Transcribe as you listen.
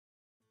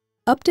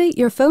Update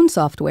your phone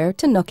software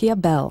to Nokia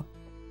Belle.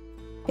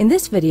 In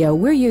this video,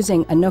 we're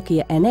using a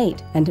Nokia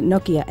N8 and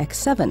Nokia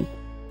X7,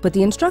 but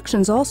the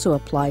instructions also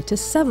apply to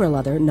several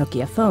other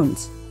Nokia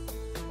phones.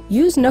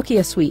 Use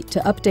Nokia Suite to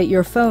update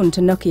your phone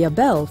to Nokia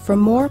Belle for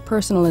more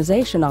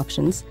personalization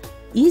options,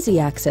 easy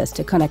access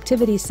to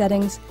connectivity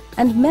settings,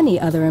 and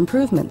many other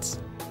improvements.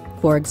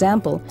 For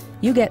example,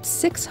 you get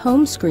 6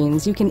 home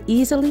screens you can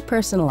easily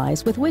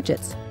personalize with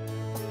widgets.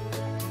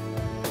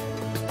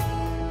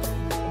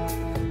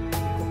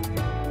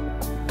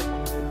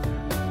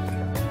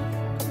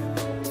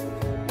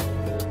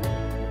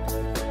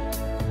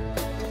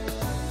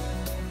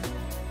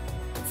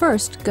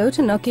 First, go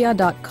to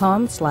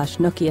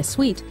nokia.com/Nokia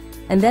Suite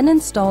and then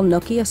install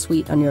Nokia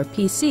Suite on your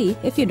PC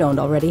if you don't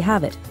already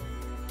have it.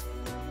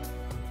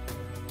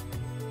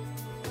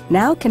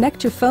 Now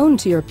connect your phone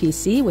to your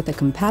PC with a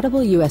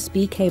compatible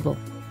USB cable.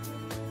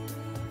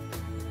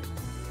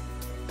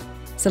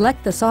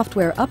 Select the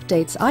Software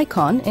Updates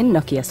icon in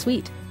Nokia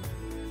Suite.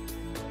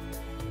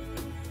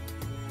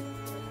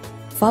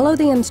 Follow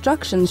the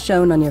instructions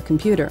shown on your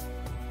computer.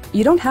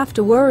 You don't have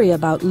to worry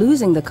about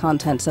losing the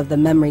contents of the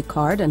memory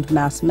card and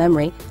mass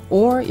memory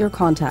or your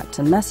contacts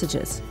and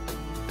messages.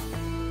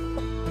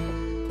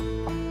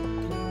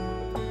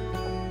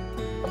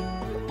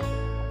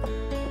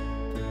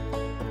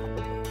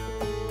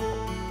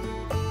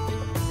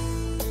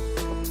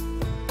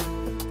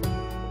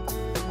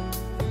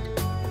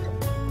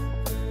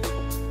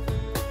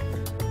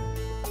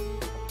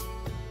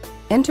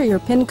 Enter your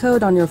PIN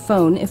code on your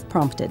phone if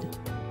prompted.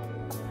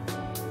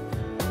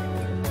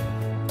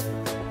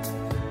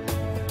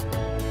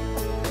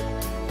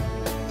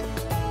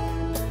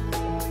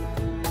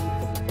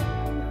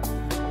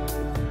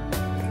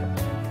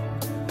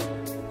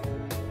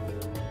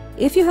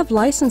 If you have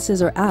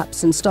licenses or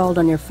apps installed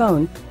on your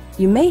phone,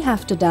 you may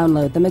have to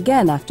download them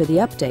again after the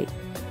update.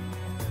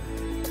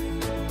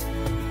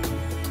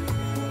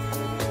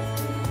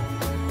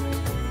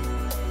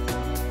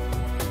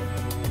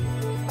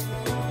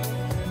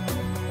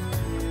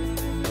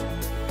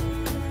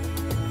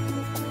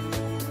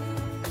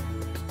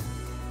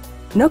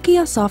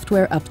 Nokia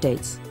Software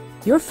Updates.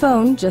 Your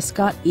phone just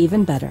got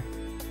even better.